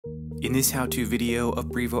In this how-to video of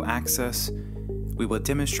Brivo Access, we will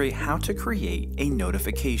demonstrate how to create a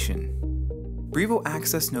notification. Brivo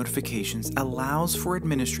Access Notifications allows for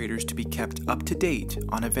administrators to be kept up to date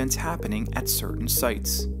on events happening at certain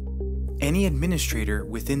sites. Any administrator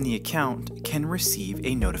within the account can receive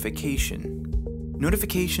a notification.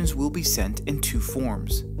 Notifications will be sent in two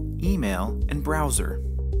forms: email and browser.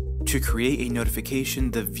 To create a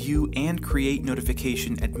notification, the View and Create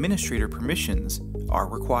Notification administrator permissions are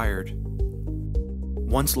required.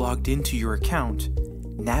 Once logged into your account,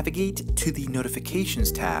 navigate to the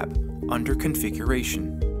Notifications tab under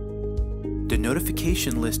Configuration. The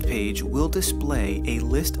notification list page will display a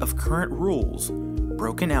list of current rules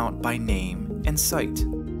broken out by name and site.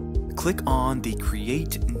 Click on the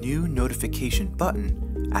Create New Notification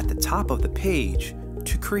button at the top of the page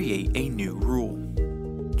to create a new rule.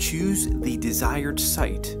 Choose the desired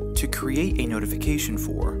site to create a notification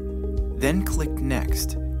for, then click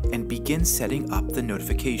Next and begin setting up the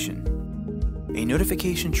notification. A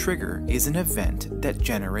notification trigger is an event that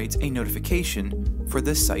generates a notification for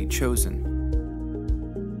the site chosen.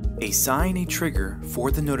 Assign a trigger for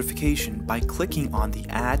the notification by clicking on the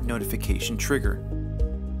Add Notification Trigger.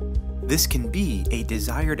 This can be a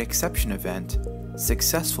desired exception event,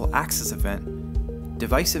 successful access event,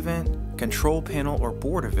 device event, control panel or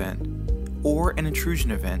board event, or an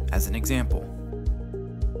intrusion event as an example.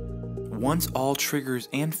 Once all triggers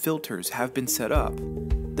and filters have been set up,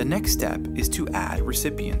 the next step is to add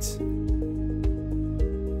recipients.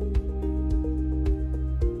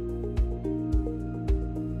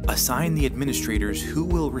 Assign the administrators who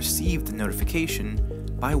will receive the notification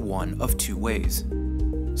by one of two ways.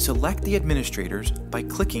 Select the administrators by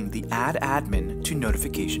clicking the Add Admin to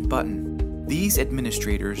Notification button. These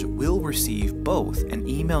administrators will receive both an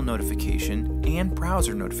email notification and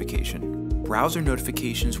browser notification. Browser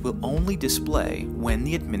notifications will only display when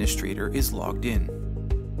the administrator is logged in.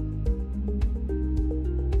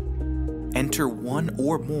 Enter one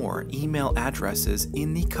or more email addresses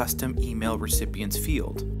in the Custom Email Recipients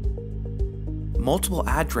field. Multiple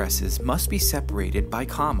addresses must be separated by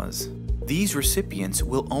commas. These recipients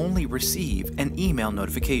will only receive an email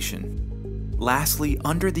notification. Lastly,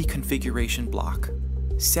 under the configuration block,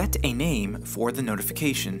 set a name for the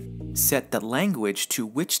notification. Set the language to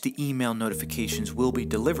which the email notifications will be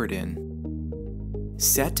delivered in.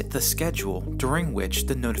 Set the schedule during which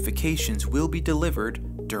the notifications will be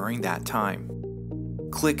delivered during that time.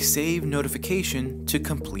 Click Save Notification to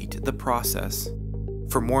complete the process.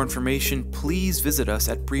 For more information, please visit us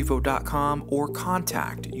at brivo.com or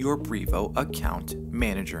contact your Brivo account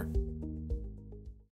manager.